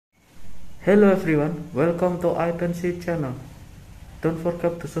Hello everyone, welcome to Aoitenshi channel. Don't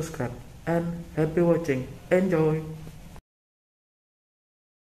forget to subscribe and happy watching. Enjoy!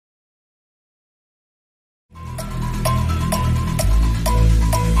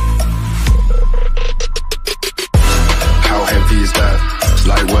 How heavy is that? It's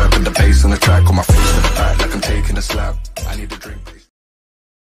light work with the bass on the track. On my face to the back like I'm taking a slap. I need a drink, please.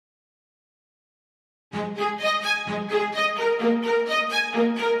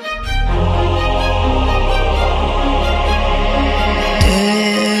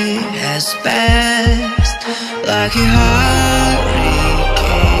 Day has passed like a hurricane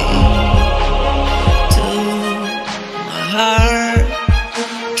to my heart,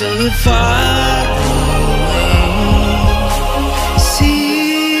 took it far away.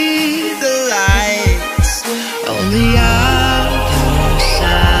 See the lights on the other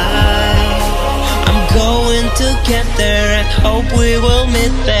side. I'm going to get there and hope we will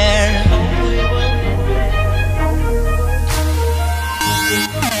meet there.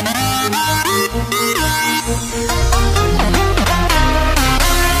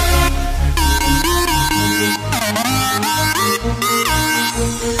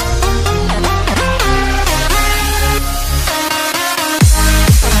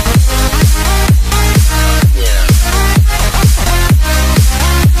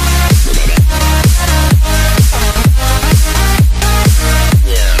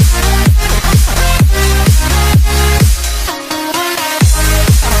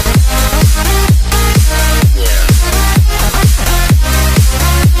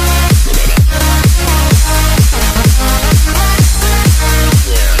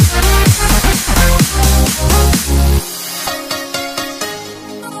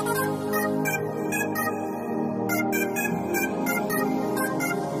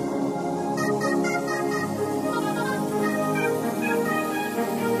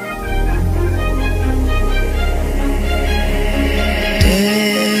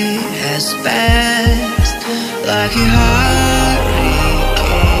 Fast like a hurricane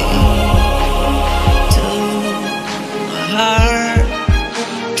to my heart,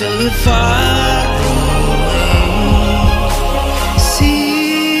 took it far away.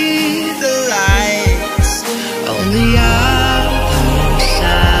 See the lights on the other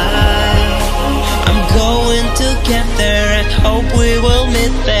side. I'm going to get there and hope we will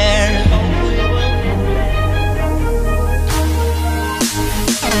meet there.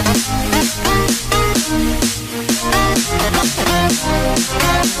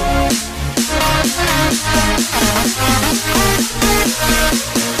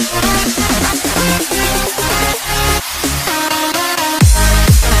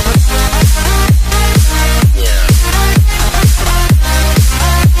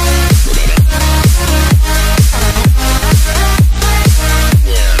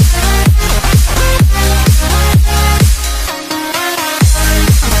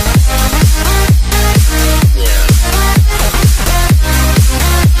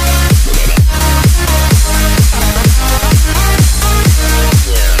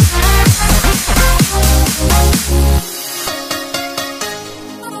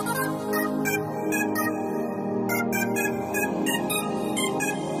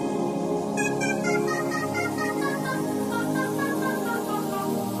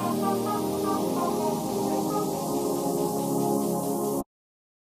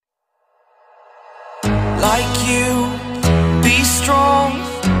 Like you, be strong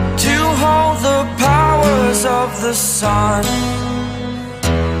to hold the powers of the sun.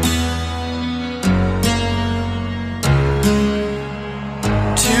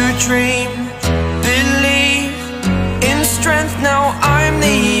 To dream, believe in strength. Now I'm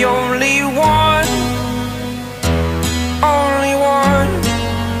the only one, only one.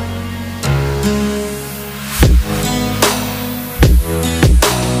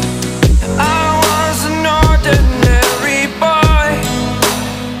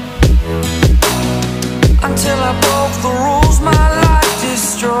 Until I broke the rules, my life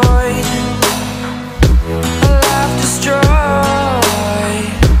destroyed. A life destroyed.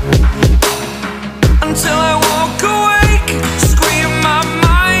 Until I walk awake, scream my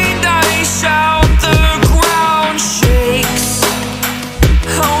mind, I shout, the ground shakes.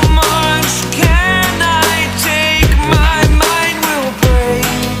 How much can I take? My mind will break.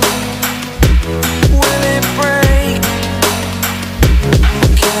 Will it break?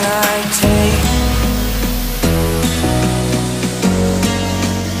 Can I take?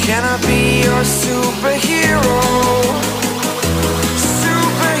 Can I be your superhero?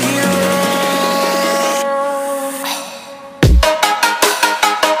 Superhero.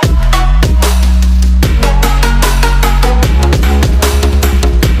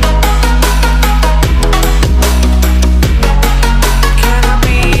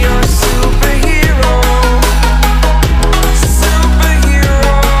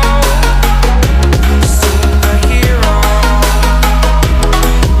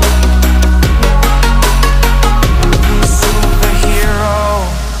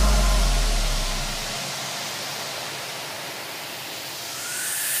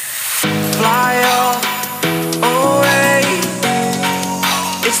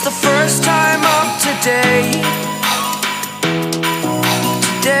 It's the first time of today.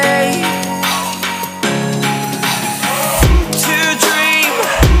 Today. To dream,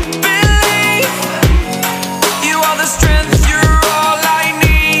 believe. You are the strength, you're all I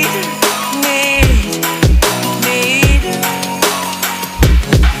need.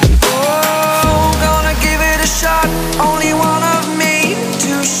 Oh, gonna give it a shot. Only one of me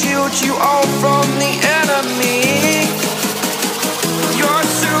to shield you all from the enemy. You're a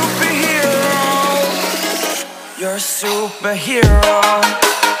superhero. You're a superhero.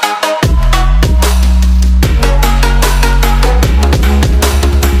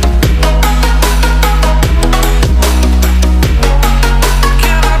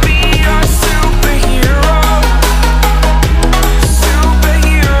 Can I be your superhero?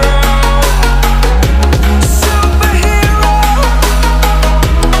 Superhero. Superhero.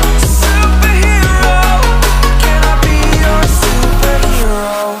 Superhero. Can I be your superhero?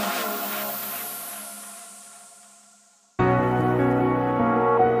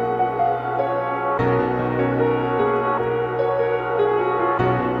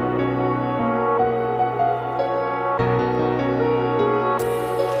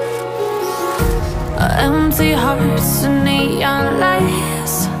 Empty hearts and neon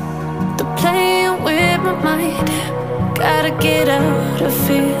lights, they're playing with my mind. Gotta get out of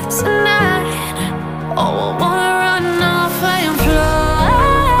here tonight. Oh, I wanna run off and fly.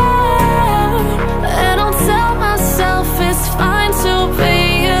 And I'll tell myself it's fine to be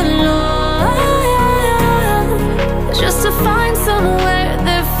alone, just to find somewhere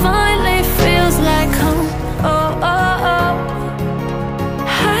that finally feels like home. Oh, oh, oh.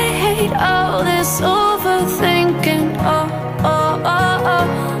 I hate all this overthinking. Oh, oh, oh, oh.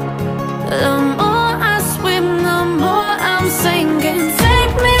 The more I swim, the more I'm sinking.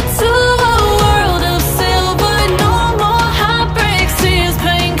 Take me to a world of silver. No more heartbreaks, tears,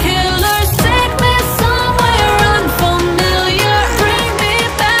 painkillers. Take me somewhere unfamiliar. Bring me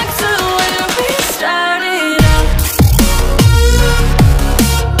back to where we started out.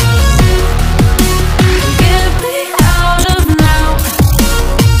 Get me out of now.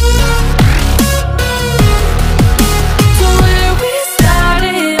 To where we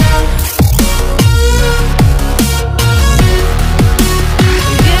started out.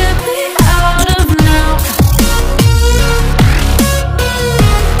 Get me out of now.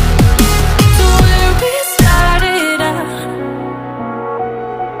 To where we started out.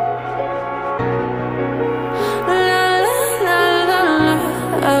 La la la la la.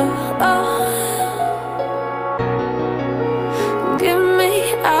 Oh, oh. Get me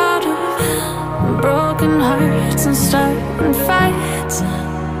out of broken hearts and starting fights,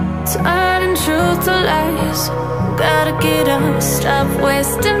 turning truth to lies. Gotta get up, stop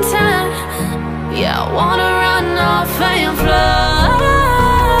wasting time. Yeah, I wanna run off and fly.